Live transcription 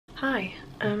Hi,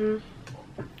 I'm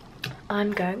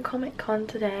going Comic-Con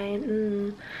today.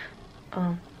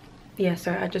 Oh, yeah,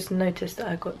 sorry, I just noticed that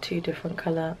I got two different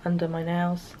colour under my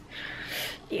nails.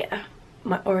 Yeah,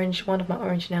 one of my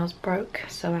orange nails broke,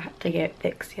 so I had to get it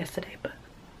fixed yesterday, but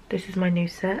this is my new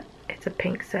set. It's a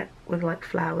pink set with like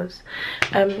flowers.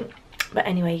 But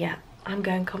anyway, yeah, I'm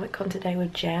going Comic-Con today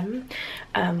with Jem,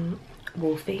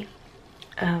 Wolfie.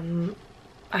 I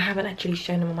haven't actually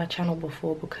shown him on my channel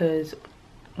before because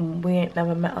we ain't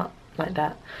never met up like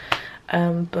that.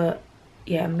 But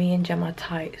yeah, me and Jem are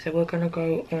tight, so we're gonna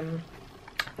go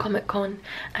Comic-Con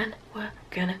and we're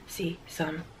gonna see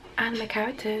some anime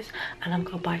characters and I'm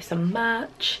gonna buy some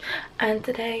merch. And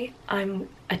today I'm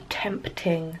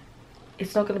attempting,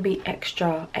 it's not gonna be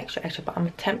extra, but I'm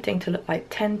attempting to look like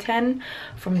 1010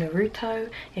 from Naruto.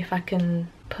 If I can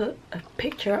put a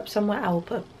picture up somewhere, I will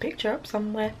put a picture up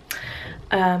somewhere.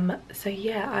 So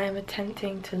yeah, I am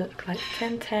attempting to look like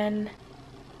 1010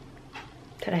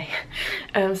 today.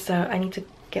 So I need to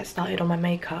get started on my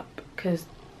makeup because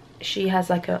she has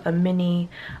like a mini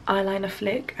eyeliner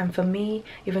flick, and for me,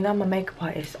 even though I'm a makeup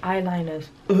artist, eyeliners,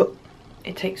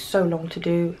 it takes so long to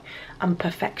do. I'm a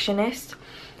perfectionist,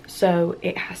 so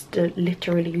it has to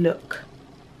literally look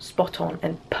spot on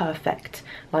and perfect.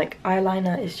 Like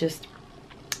eyeliner is just,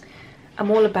 I'm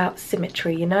all about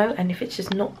symmetry, you know, and if it's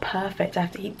just not perfect, I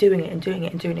have to keep doing it and doing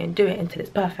it and doing it and doing it until it's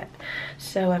perfect.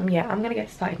 So yeah, I'm gonna get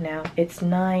started now. It's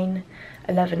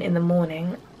 9:11 in the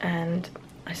morning and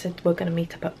I said we're gonna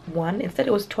meet up at 1. Instead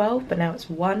it was 12, but now it's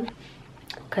 1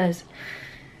 because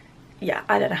yeah,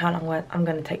 I don't know how long I'm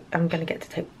gonna take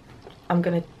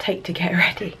to get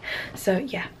ready. So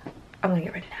yeah, I'm gonna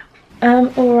get ready now.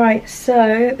 Alright,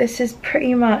 so this is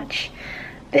pretty much,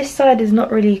 this side is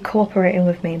not really cooperating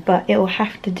with me, but it will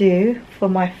have to do for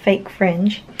my fake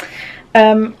fringe.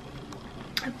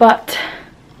 But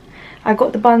I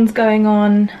got the buns going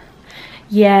on.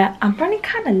 Yeah, I'm running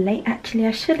kind of late actually.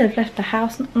 I should have left the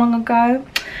house not long ago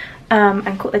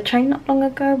and caught the train not long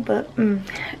ago, but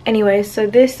anyway, so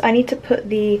this, I need to put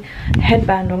the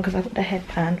headband on because I've got the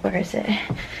headband. Where is it?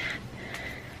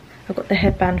 I've got the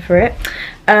headband for it.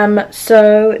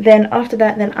 So then after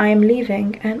that, then I am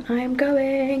leaving and I am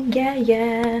going,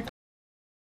 yeah.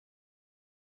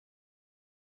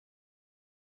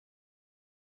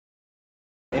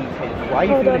 Why are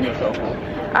you filming yourself?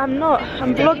 I'm not,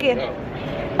 I'm vlogging.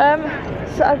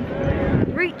 So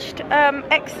I've reached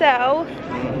XL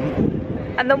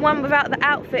and the one without the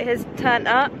outfit has turned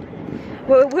up.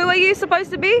 Who are you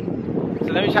supposed to be? So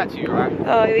let me chat to you, right?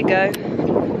 Oh, here we go.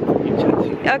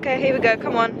 Okay, here we go.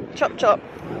 Come on, chop chop.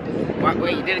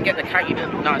 Wait, you didn't get the cat. You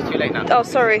didn't. No, it's too late now. Oh,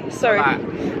 sorry. Right.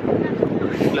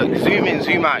 Look, zoom in,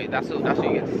 zoom out. That's what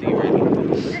you get to see, really.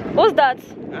 What's that?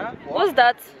 Huh? What's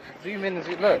that? Zoom in and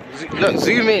zoom. Look,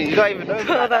 zoom in. You don't even know.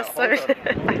 Oh, that's so.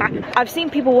 I've seen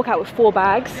people walk out with 4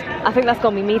 bags. I think that's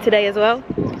gonna be me today as well.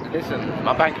 Listen,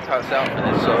 my bank account's set up for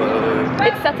this, so.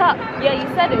 It's set up. Yeah, you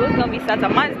said it was gonna be set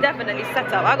up. Mine's definitely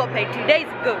set up. I got paid 2 days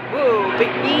ago. Whoa, big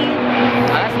E.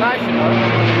 That's nice, you know.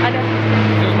 I know.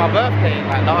 It was my birthday,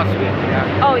 like last week.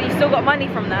 Yeah. Oh, you still got money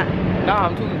from that? No,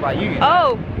 I'm talking about you.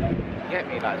 Oh. Get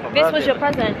me, like. This was your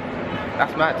present.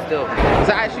 That's mad still. Is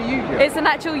that actually Yu-Gi-Oh? It's an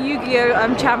actual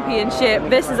Yu-Gi-Oh! Championship.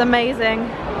 This is amazing.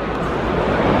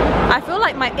 I feel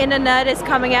like my inner nerd is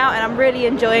coming out and I'm really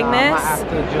enjoying this. I might have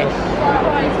to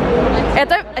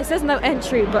just... It says no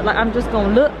entry, but like I'm just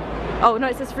gonna look. Oh no,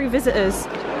 it says free visitors.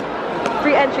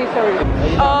 Free entry, sorry.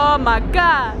 Oh my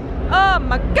god. Oh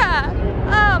my god.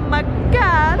 Oh my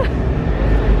god.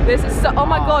 This is so, oh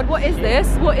my god, what is this?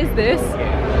 What is this?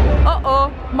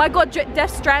 Uh-oh. My god,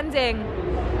 Death Stranding.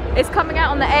 It's coming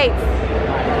out on the 8th.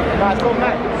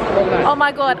 Oh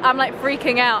my god, I'm like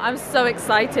freaking out. I'm so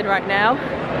excited right now.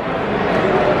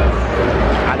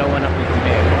 I don't want to be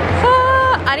there.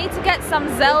 I need to get some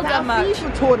Zelda merch.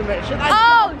 Tournament.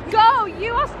 Oh, go!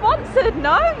 You are sponsored,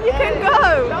 no? You can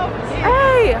go.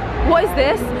 Hey, what is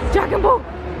this? Dragon Ball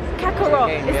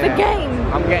Kakarot. It's the game.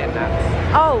 I'm getting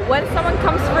that. Oh, when someone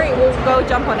comes free, we'll go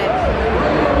jump on it.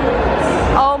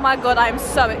 Oh my god, I am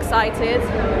so excited.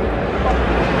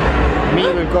 Me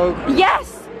with Goku.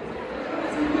 Yes!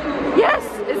 Yes!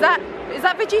 Is that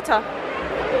Vegeta?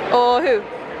 Or who?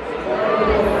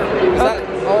 Is that,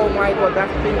 oh my god,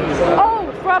 that's Finny. Oh,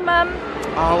 from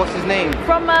oh, what's his name?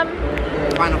 From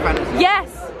Final Fantasy. Yes!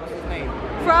 What's his name?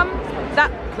 From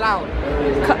that Cloud.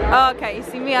 Oh, okay, you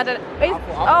see me, I don't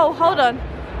oh, hold on.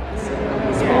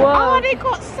 Whoa. Oh, they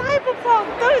got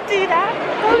Cyberpunk. Don't do that.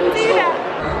 Don't do that.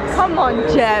 Come on,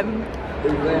 Jem.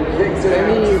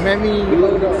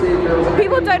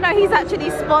 People don't know he's actually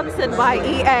sponsored by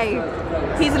EA.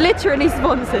 He's literally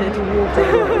sponsored.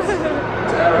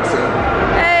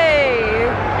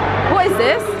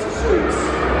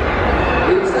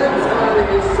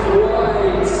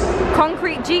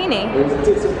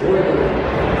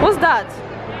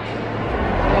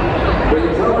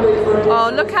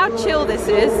 chill this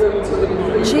is.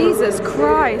 Jesus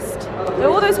Christ. Look at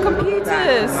all those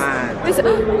computers. This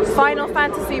Final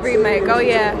Fantasy remake. Oh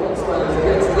yeah.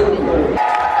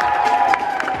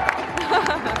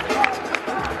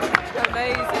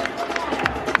 Amazing.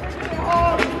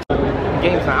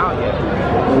 Game's not out yet.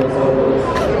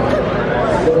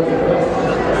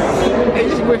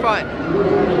 We're fine. I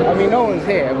mean, no one's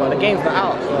here, but the game's not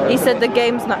out. So. He said the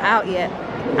game's not out yet.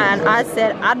 And I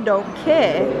said, I don't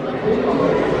care.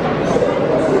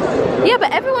 Yeah,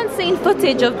 but everyone's seen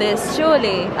footage of this,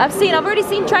 surely. I've already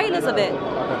seen trailers of it.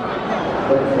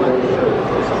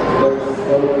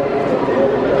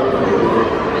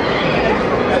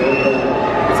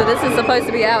 So this is supposed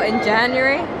to be out in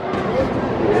January.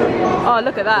 Oh,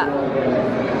 look at that.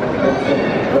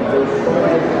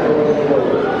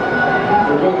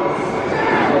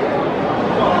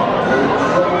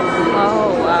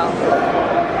 Oh, wow.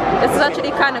 This is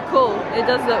actually kind of cool. It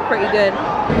does look pretty good.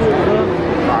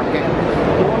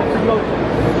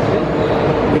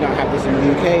 We don't have this in the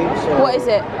UK, so... What is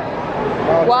it?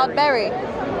 Wild berry.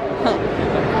 Huh.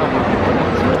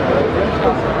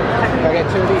 I get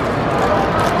 2 of these.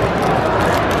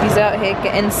 He's out here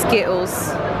getting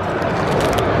Skittles.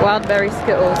 Wild berry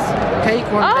Skittles. Take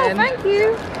one, oh, then. Thank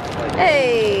you.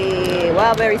 Hey,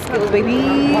 wild berry Skittles,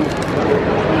 baby.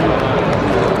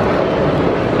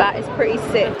 That is pretty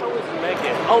sick.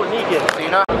 Oh, Negan. So you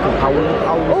know,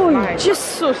 oh,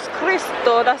 Jesus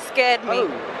Cristo, that scared me.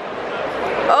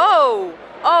 Oh,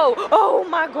 oh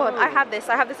my God, I have this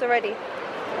already.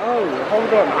 Oh,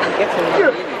 hold on, I'm getting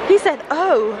it. He said,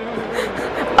 oh.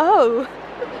 Oh.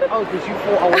 Oh, because you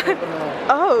thought I wasn't gonna...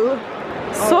 Oh,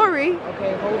 sorry.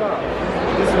 Okay, hold on.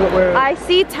 This is what we're... I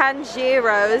see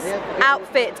Tanjiro's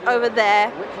outfit over there.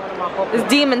 Which one am I copying? It's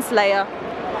Demon Slayer.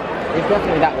 It's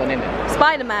definitely that one, isn't it?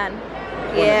 Spider-Man.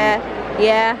 Yeah,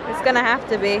 yeah, it's gonna have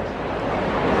to be.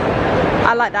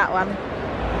 I like that one.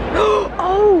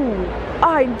 Oh,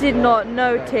 I did not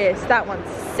notice. That one's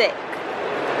sick.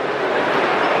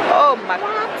 Oh my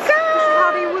God.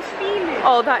 How he was feeling.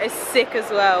 Oh, that is sick as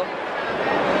well.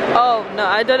 Oh no,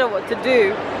 I don't know what to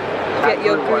do. Get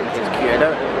your Groot.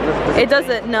 It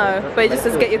doesn't, no, but it just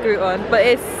says get your Groot on. But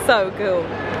it's so cool.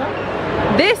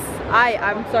 This,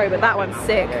 I'm sorry, but that one's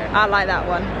sick. I like that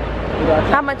one.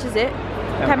 How much is it?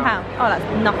 £10. Oh, that's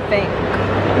nothing.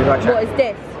 What is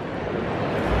this?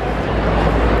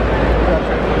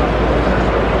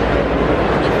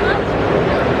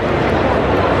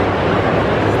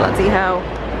 Bloody hell.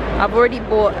 I've already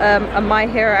bought a My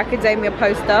Hero Academia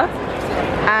poster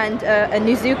and a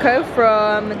Nezuko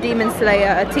from Demon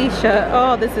Slayer, a t-shirt.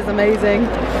 Oh, this is amazing.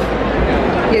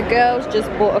 Your girls just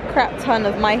bought a crap ton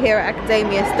of My Hero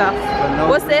Academia stuff.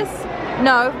 What's this?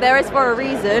 No, there is for a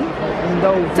reason.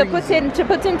 To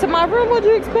put into my room. What do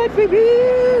you expect, baby?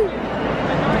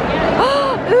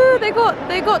 Oh, ooh, they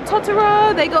got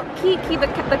Totoro. They got Kiki, the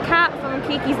cat from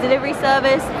Kiki's Delivery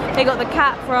Service. They got the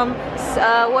cat from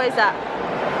what is that?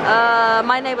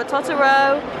 My Neighbor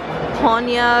Totoro,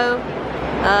 Ponyo.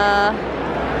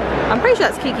 I'm pretty sure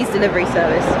that's Kiki's Delivery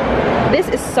Service. This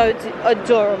is so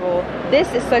adorable.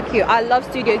 This is so cute. I love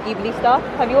Studio Ghibli stuff.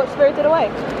 Have you watched Spirited Away?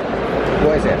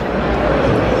 What is it?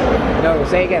 No,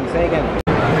 say again, say again.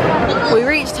 We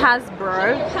reached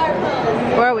Hasbro.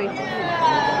 Where are we?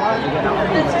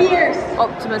 It's fierce.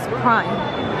 Optimus Prime.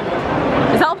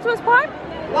 Is that Optimus Prime?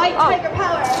 White Tiger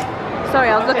Power. Sorry,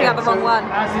 I was looking at the wrong one.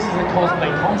 As this is a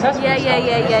cosplay contest, Yeah.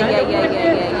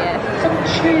 Some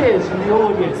cheers from the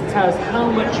audience to tell us how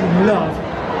much you love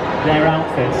their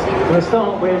outfits. We'll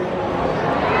start with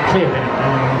Clear.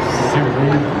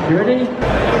 You ready?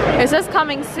 It says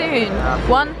coming soon.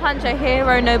 One Punch, a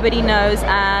hero nobody knows,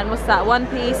 and what's that? One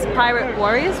Piece Pirate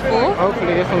Warriors 4.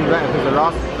 Hopefully this one's better because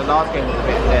the last game was a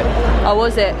bit dead. Oh,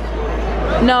 was it?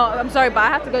 No, I'm sorry, but I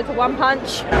have to go to One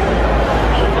Punch.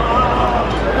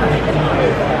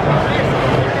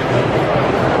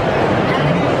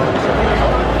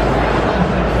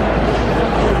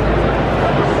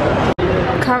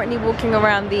 Currently walking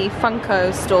around the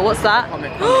Funko store. What's that?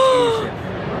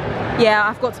 Yeah,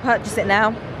 I've got to purchase it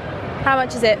now. How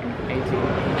much is it? 18.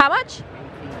 How much?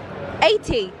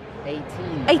 80.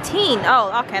 18. 18.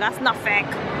 Oh, okay, that's nothing.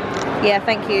 Yeah,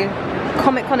 thank you.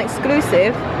 Comic Con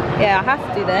exclusive. Yeah, I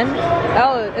have to then.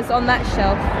 Oh, it's on that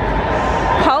shelf.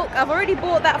 Hulk, I've already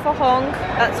bought that for Hong.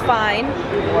 That's fine.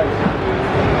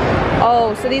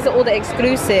 Oh, so these are all the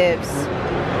exclusives.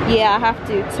 Yeah, I have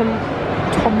to.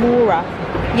 Tamura.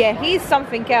 Yeah, he's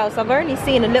something else. I've only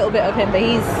seen a little bit of him, but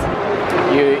he's...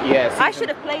 Yeah. I should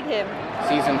have played him.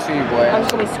 Season 2, boy. I'm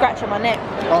just going to be scratching my neck.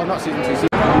 Oh, not season 2.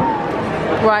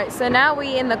 Right, so now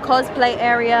we in the cosplay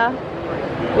area.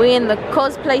 We in the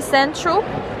cosplay central.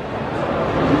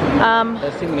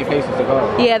 There's too many places to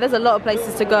go. Yeah, there's a lot of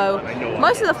places to go.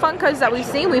 Most of the Funkos that we've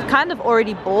seen, we've kind of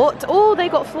already bought. Oh, they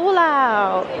got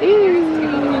Fallout.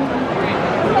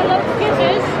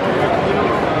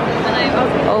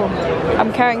 Oh,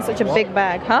 I'm carrying such a big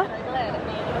bag, huh?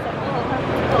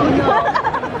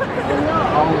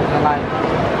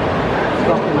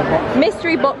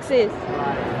 Mystery boxes.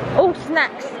 Oh,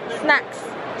 snacks, snacks,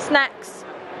 snacks,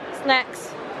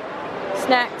 snacks,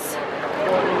 snacks.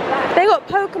 They got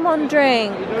Pokemon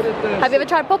drink. Have you ever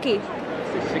tried Pocky?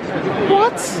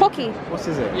 What? Pocky. What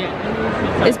is it?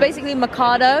 It's basically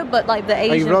Mikado, but like the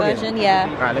Asian version. Yeah.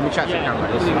 Alright, let me chat to the camera.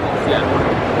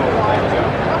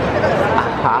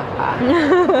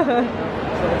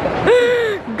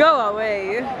 Go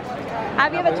away.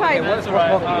 Have you ever tried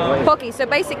Pocky? So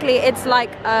basically it's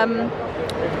like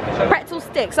pretzel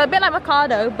sticks. So a bit like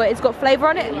Mikado, but it's got flavour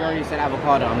on it. You already said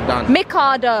avocado, I'm done.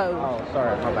 Mikado. Oh,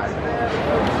 sorry, my bad.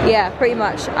 Yeah, pretty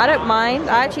much. I don't mind.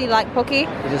 I actually like Pocky.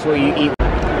 Is this what you eat?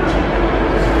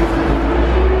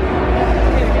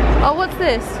 Oh, what's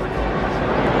this?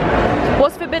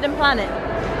 What's Forbidden Planet?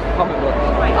 Comic book.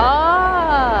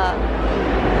 Ah.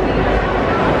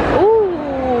 Ooh.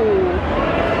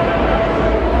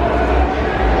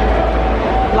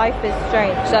 Life is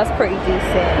Strange. That's pretty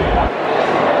decent.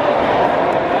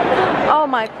 Oh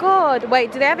my god.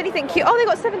 Wait, do they have anything cute? Oh, they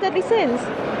got 7 Deadly Sins.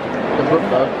 The book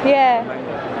though? Yeah.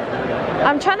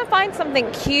 I'm trying to find something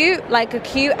cute, like a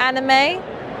cute anime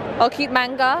or cute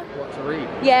manga. What to read?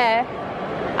 Yeah.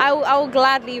 I will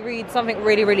gladly read something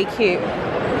really, really cute.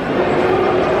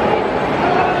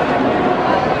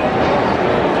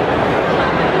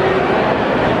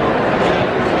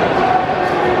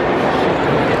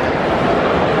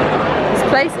 This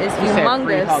place is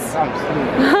humongous.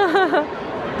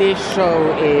 This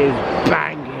show is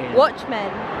banging.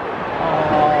 Watchmen.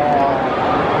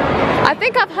 I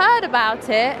think I've heard about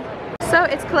it. So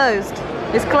it's closed.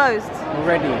 It's closed.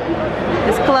 Already.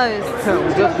 It's closed.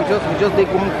 we just did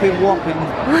one quick walk and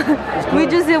we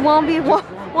just did one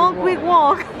quick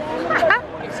walk.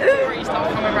 If security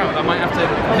start coming around, I might have to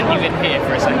put you in here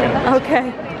for a second.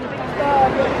 Okay.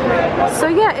 So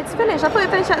yeah, it's finished. I thought it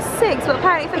finished at 6, but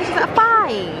apparently it finishes at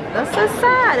 5. That's so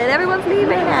sad, and everyone's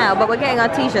leaving now. But we're getting our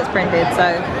t-shirts printed, so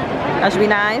that should be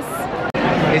nice.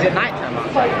 Is it night time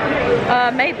outside?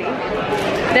 Maybe.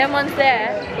 Then one's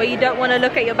there where you don't want to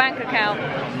look at your bank account.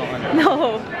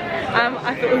 No.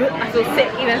 I feel sick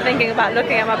even thinking about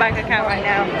looking at my bank account right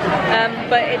now.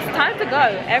 But it's time to go.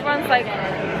 Everyone's like,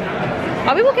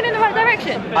 are we walking in the right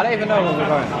direction? I don't even know where we're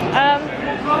going.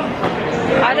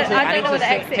 I don't know where the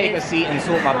exit take is. a seat and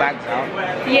sort my bags out.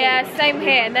 Yeah, same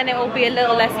here, and then it will be a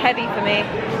little less heavy for me.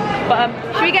 But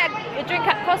should we get a drink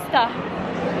at Costa?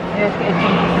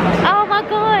 Oh my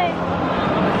god.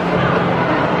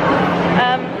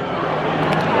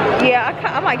 Yeah,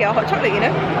 I might get a hot chocolate, you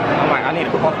know? I need a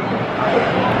coffee.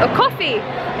 A coffee?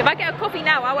 If I get a coffee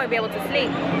now, I won't be able to sleep.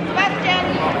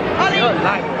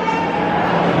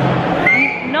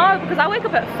 No, because I wake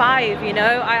up at 5, you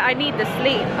know? I need the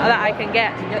sleep that I can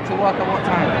get. You get to work at what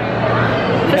time?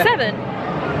 For 7.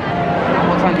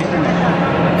 What time do you finish?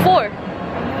 4.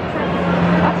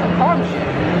 That's a farm shit.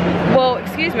 Well,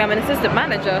 excuse me, I'm an assistant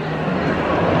manager.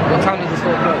 What time does the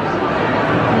store close?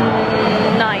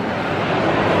 9.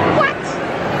 What?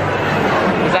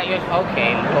 Is that your...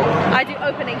 Okay, cool. I do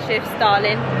opening shifts,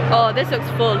 darling. Oh, this looks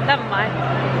full. Never mind.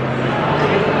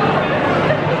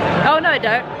 Oh, no, I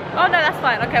don't. Oh, no, that's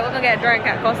fine. Okay, we're going to get a drink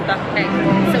at Costa. Okay,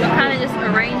 so we're kind of just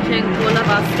arranging all of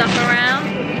our stuff around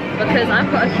because I've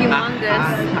got a humongous...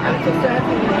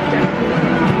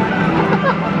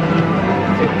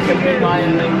 I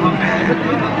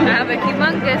have a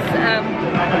humongous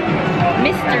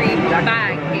mystery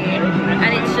bag here,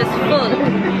 and it's just full.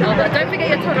 Oh, but don't forget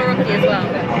your Todoroki as well.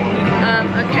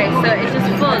 Okay, so it's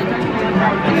just full.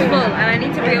 It's full, and I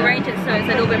need to rearrange it so it's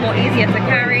a little bit more easier to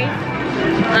carry.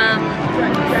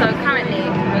 So currently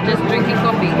we're just drinking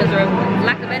coffee because we're a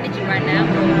lack of energy right now.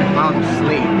 I'm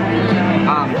asleep.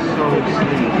 I'm so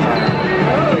asleep.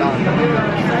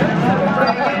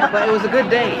 But it was a good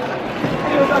day.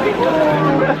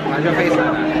 Why's your face like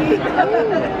that?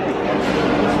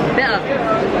 Bitter.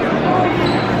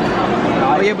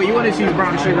 Oh yeah, but you wanted to use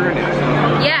brown sugar in it.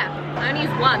 Yeah, I only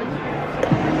used 1.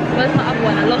 Where's my other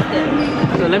one? I lost it.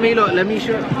 So let me look, let me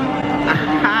show.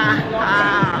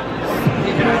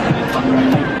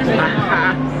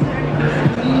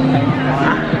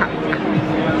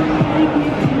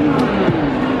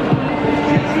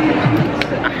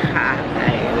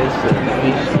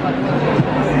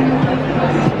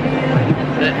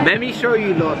 Let me show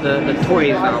you the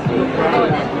toys that I bought.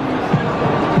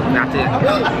 That's it.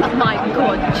 My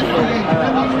god, Jim.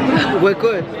 We're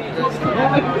good.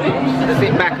 Just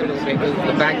sit back a little bit because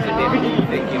the bag's a bit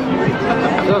thick.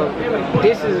 So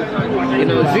this is, you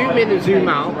know, zoom in and zoom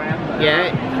out.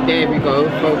 Yeah, there we go.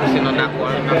 Focusing on that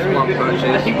one. That's one purchase. I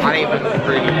don't even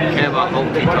really care about whole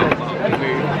TikTok, but we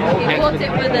move. You bought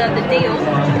it for the deal.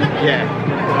 Yeah.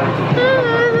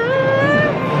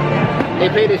 They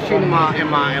play this tune in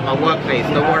my workplace.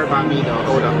 Don't worry about me though.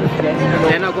 Hold up.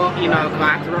 Then I got, you know,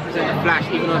 I had to represent the Flash,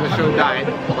 even though the show died.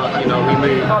 But you know, we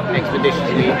moved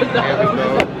expeditiously. There we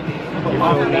go. You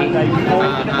feel me?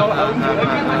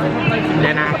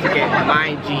 Then I had to get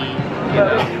my G. You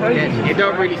know, it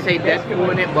don't really say Deadpool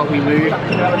in it, but we moved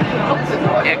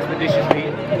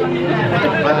expeditiously.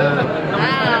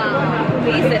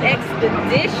 He said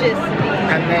expeditiously.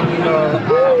 And then, you know,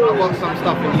 I got some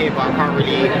stuff in here, but I can't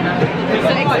really. So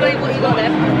explain what you got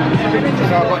there.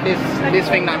 So I got this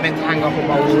thing that I meant to hang up on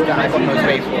my wall that I got no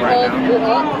space for right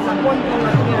now.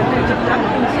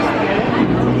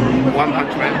 One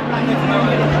Punch Man.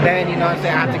 Then, you know, I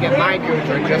said I had to get my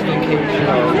deodorant just in case, you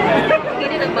know. He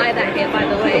didn't buy that here, by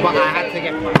the way. But I had to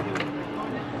get mine.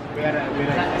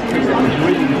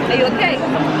 Are you okay?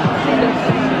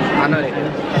 I know they did.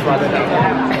 That's why they're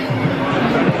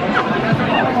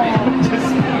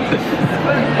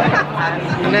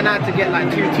And then I had to get like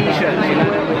 2 t-shirts, you know,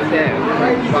 that was there.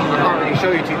 But I can't really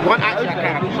show you two. One actually I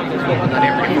can show this one because I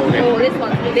didn't really fold it. Oh, this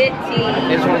one's bitty.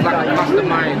 This one's like a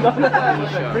customized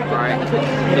t-shirt, right?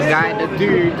 The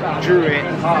dude drew it,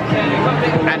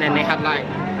 and then they had like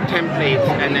templates,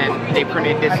 and then they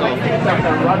printed this off.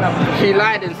 He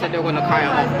lied and said they were gonna cut it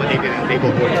off, but they didn't. They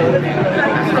got one too.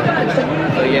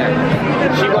 So yeah,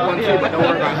 she got one too, but don't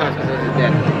worry about hers because it's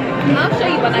dead. I'll show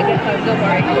you when I get home, don't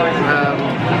worry.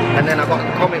 And then I got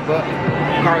the comic book.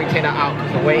 Can't really take that out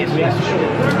because the way it's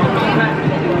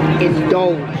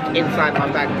indulged inside my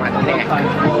bag, my neck.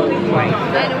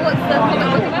 And what's the comic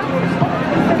book about?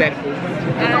 Deadpool.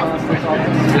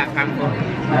 Black Panther.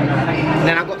 And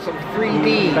then I got some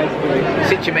 3D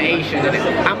situation in it.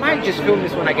 I might just film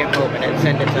this when I get home and then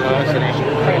send it to her so that she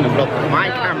can put it in the vlog. My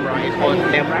camera is on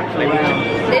level television.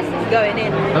 This is going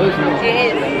in. No, it's not.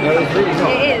 It is. No, it's really not.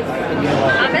 It is.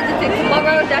 I'm editing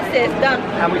tomorrow, that's it, it's done.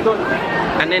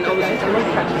 And then obviously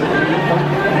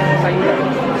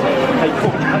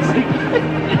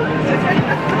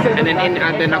and then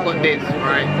I got this,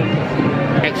 right?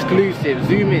 Exclusive,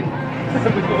 zoom in. Hold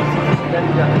on. There we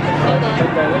go.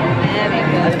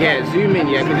 Yeah, zoom in,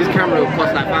 yeah, because this camera will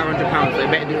cost like £500, so it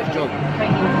better do its job.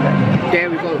 There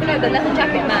we go. No, the leather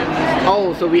jacket man.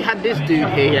 Oh, so we had this dude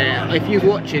here, yeah. If you're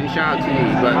watching, shout out to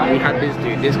you, but we had this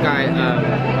dude. This guy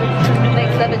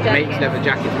Makes leather jackets. makes leather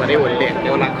jackets, but they were lit. They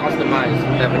were like customized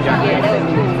leather jackets. Yeah, they were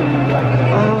cool.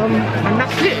 And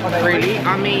that's it, really.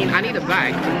 I mean, I need a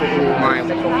bag to put all my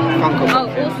Funko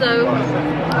Pops in. Oh,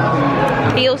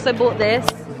 also, he also bought this.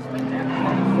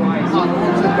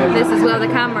 This is where the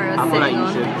camera is I feel sitting like you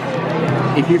on.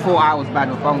 should. If you thought I was bad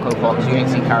with Funko Pops, you ain't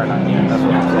seen Caroline yet. That's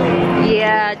what I'm saying.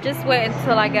 Yeah, just wait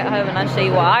until I get home and I show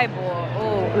you what I bought.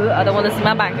 Oh, I don't want to see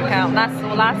my bank account. That's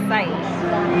all I say.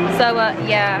 So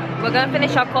yeah, we're going to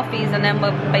finish our coffees and then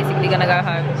we're basically going to go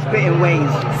home. Splitting ways.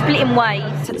 Splitting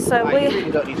ways. So You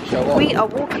really don't need to show off. we are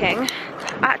walking.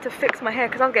 I had to fix my hair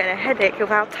because I was getting a headache of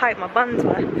how tight my buns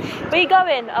were. Where are you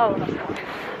going? Oh.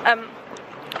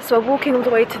 So we're walking all the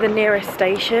way to the nearest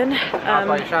station.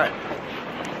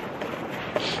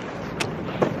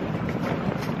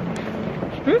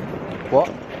 What?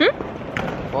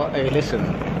 What? Hey, listen.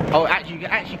 Oh, actually, you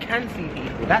actually can see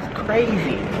people. That's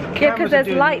crazy. Yeah, because there's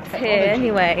lights here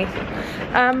anyway.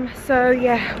 So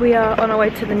yeah, we are on our way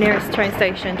to the nearest train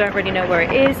station. Don't really know where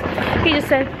it is. He just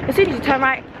said, as soon as you turn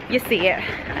right, you see it.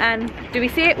 And do we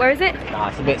see it? Where is it? Nah,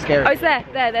 it's a bit scary. Oh, it's there.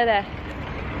 There.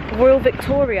 Royal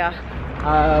Victoria. So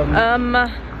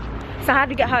how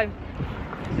do you get home?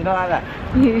 You know like that?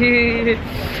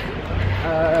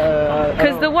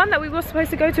 Because the one that we were supposed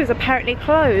to go to is apparently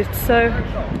closed, so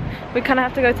we kind of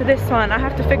have to go to this one. I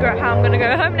have to figure out how I'm gonna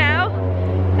go home now.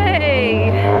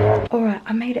 Hey! Alright,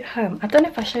 I made it home. I don't know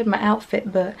if I showed my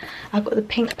outfit, but I've got the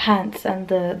pink pants and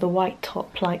the white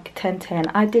top, like 10-10.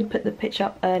 I did put the picture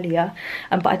up earlier,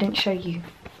 but I didn't show you.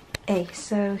 Hey,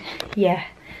 so yeah,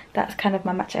 that's kind of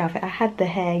my match outfit. I had the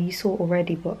hair, you saw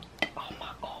already, but oh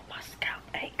my god, my scalp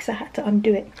aches. I had to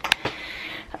undo it.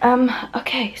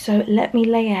 Okay, so let me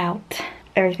lay out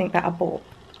everything that I bought.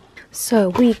 So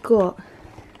we got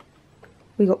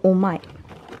All Might,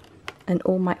 an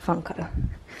All Might Funko.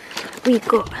 We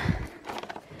got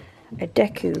a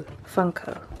Deku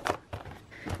Funko.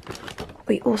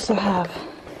 We also have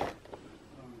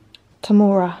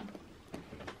Tamura,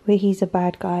 where he's a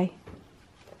bad guy.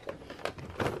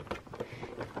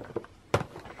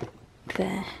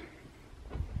 there.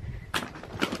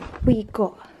 We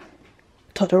got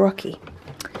Todoroki.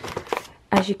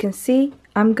 As you can see,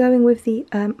 I'm going with the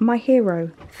My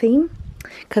Hero theme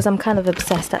because I'm kind of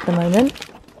obsessed at the moment.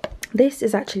 This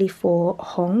is actually for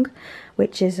Hong,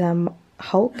 which is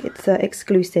Hulk. It's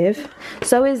exclusive.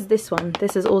 So is this one.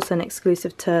 This is also an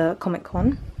exclusive to Comic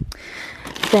Con.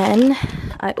 Then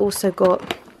I also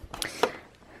got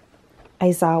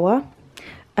Aizawa.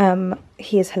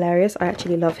 He is hilarious. I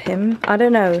actually love him. I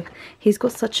don't know, he's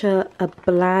got such a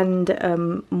bland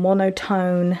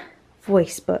monotone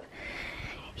voice, but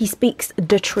he speaks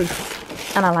the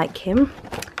truth and I like him.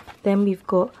 Then we've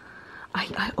got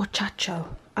Ochacho.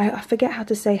 I forget how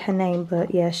to say her name,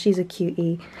 but yeah, she's a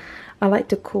cutie. I like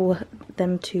to call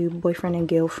them two boyfriend and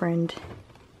girlfriend.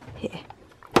 Here,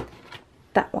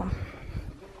 that one.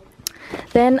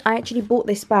 Then I actually bought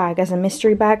this bag as a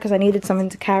mystery bag because I needed something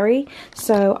to carry.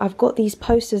 So I've got these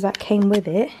posters that came with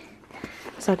it.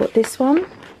 So I got this one.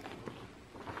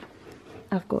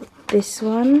 I've got this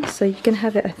one. So you can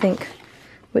have it, I think,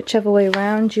 whichever way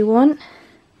around you want.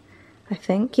 I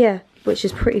think, yeah, which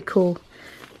is pretty cool.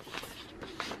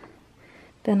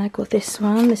 Then I got this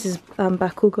one. This is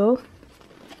Bakugo.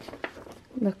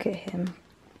 Look at him.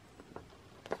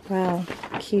 Wow,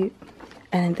 cute.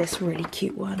 And this really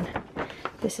cute one.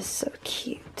 This is so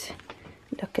cute.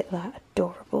 Look at that,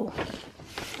 adorable.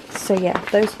 So yeah,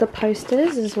 those are the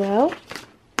posters as well.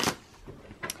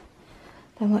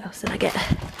 Then what else did I get?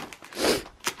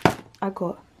 I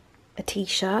got a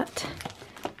t-shirt.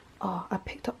 Oh, I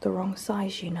picked up the wrong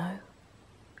size, you know.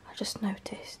 I just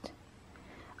noticed.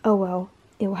 Oh well,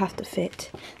 it will have to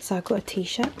fit. So I got a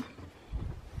t-shirt.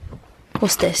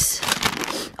 What's this?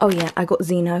 Oh yeah, I got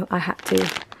Zeno. I had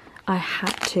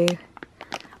to.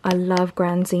 I love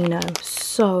Grand Zeno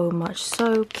so much,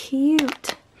 so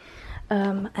cute.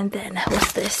 And then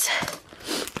what's this?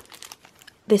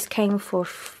 This came for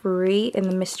free in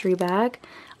the mystery bag.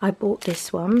 I bought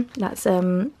this one. That's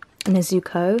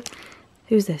Nezuko.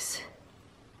 Who's this?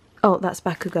 Oh, that's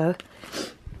Bakugo.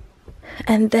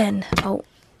 And then, oh,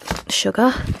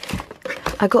 sugar.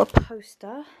 I got a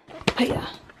poster. Oh yeah.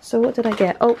 So what did I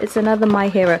get? Oh, it's another My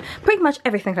Hero. Pretty much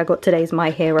everything I got today is My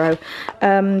Hero.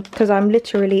 Because I'm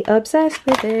literally obsessed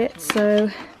with it. So,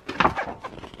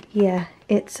 yeah,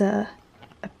 it's a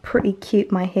pretty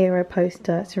cute My Hero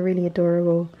poster. It's really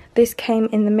adorable. This came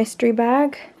in the mystery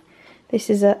bag.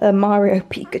 This is a Mario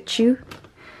Pikachu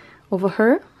over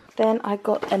her. Then I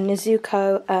got a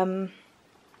Nezuko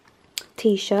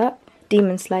t-shirt.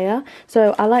 Demon Slayer.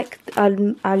 So I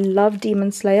love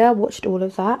Demon Slayer. Watched all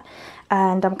of that.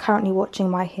 And I'm currently watching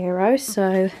My Hero,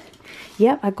 so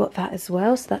yeah, I got that as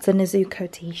well. So that's a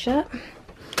Nezuko t-shirt.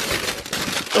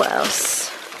 What else?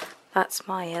 That's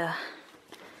my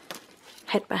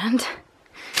headband.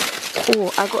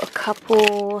 Oh, I got a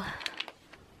couple.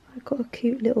 I got a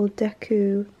cute little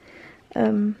Deku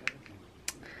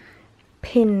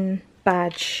pin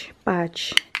badge,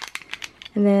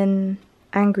 and then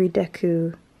angry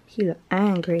Deku. He looked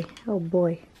angry. Oh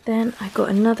boy. Then I got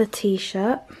another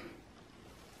t-shirt.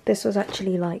 This was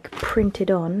actually like printed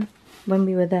on when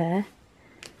we were there.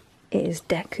 It is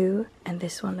Deku, and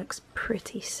this one looks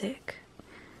pretty sick.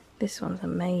 This one's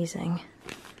amazing.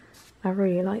 I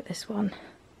really like this one.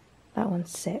 That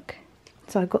one's sick.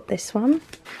 So I got this one.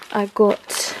 I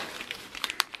got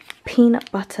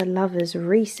peanut butter lovers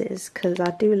Reese's because I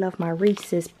do love my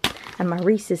Reese's and my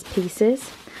Reese's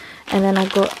Pieces. And then I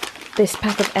got this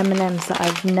pack of M&Ms that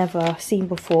I've never seen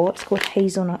before. It's called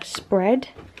Hazelnut Spread.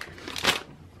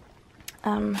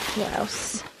 What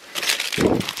else?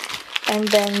 And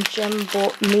then Jem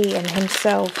bought me and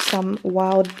himself some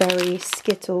wild berry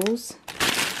Skittles.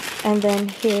 And then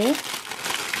here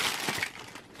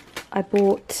I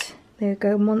bought, there you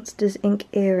go, Monsters Inc.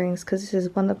 earrings because this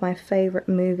is one of my favourite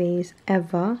movies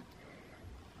ever.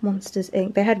 Monsters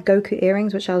Inc. They had Goku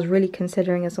earrings, which I was really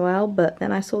considering as well, but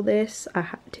then I saw this, I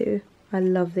had to. I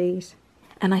love these.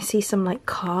 And I see some like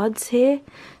cards here.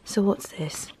 So what's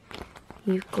this?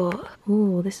 You've got,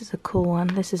 ooh, this is a cool one.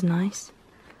 This is nice.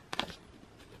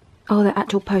 Oh, they're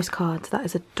actual postcards. That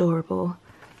is adorable.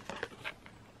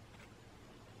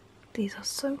 These are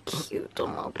so cute. Oh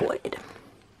my god.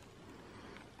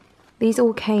 These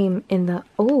all came in the,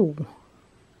 oh.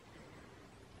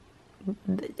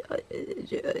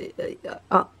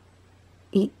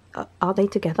 Are they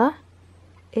together?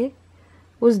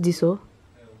 What's this all?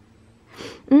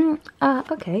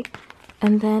 Okay.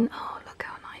 And then, oh, look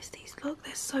how nice these look.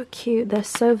 They're so cute. They're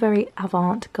so very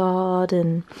avant-garde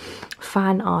and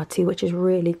fan arty, which is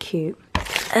really cute.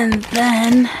 And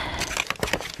then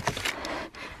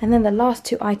the last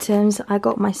two items, I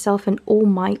got myself an All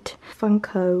Might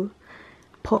Funko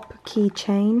pop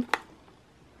keychain,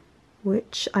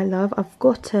 which I love. I've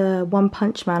got a One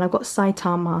Punch Man. I've got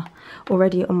Saitama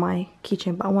already on my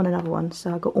keychain, but I want another one,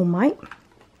 so I got All Might.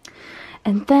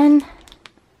 And then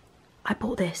I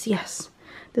bought this, yes.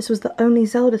 This was the only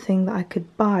Zelda thing that I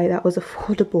could buy that was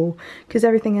affordable, because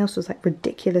everything else was like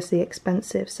ridiculously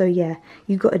expensive. So yeah,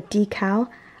 you got a decal,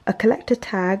 a collector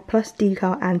tag, plus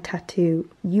decal and tattoo.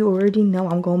 You already know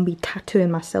I'm going to be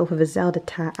tattooing myself with a Zelda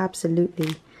tat,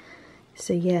 absolutely.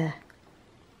 So yeah,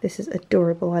 this is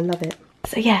adorable, I love it.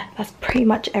 So yeah, that's pretty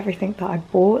much everything that I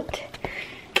bought.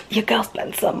 Your girl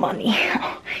spent some money.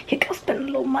 Your girl spent a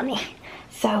little money.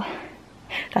 So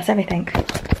that's everything.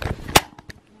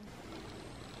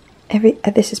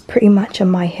 This is pretty much a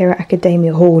My Hero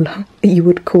Academia haul, you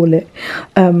would call it,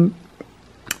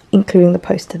 including the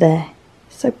poster there.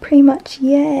 So pretty much,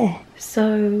 yeah.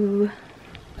 So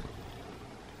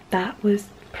that was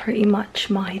pretty much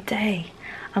my day.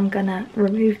 I'm gonna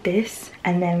remove this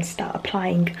and then start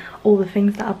applying all the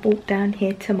things that I bought down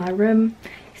here to my room.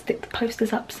 Stick the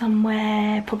posters up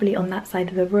somewhere, probably on that side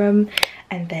of the room,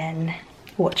 and then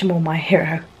watch more My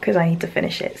Hero because I need to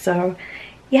finish it. So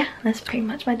yeah, that's pretty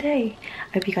much my day.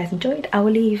 I hope you guys enjoyed. I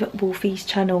will leave Wolfie's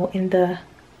channel in the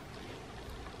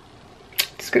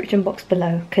description box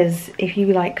below, because if you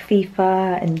like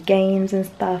FIFA and games and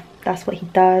stuff, that's what he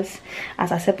does.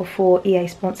 As I said before, EA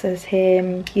sponsors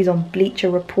him. He's on Bleacher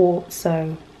Report,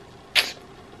 so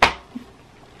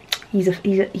he's a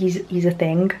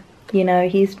thing, you know.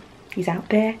 He's out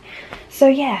there. So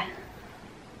yeah,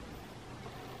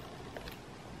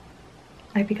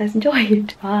 I hope you guys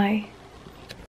enjoyed. Bye.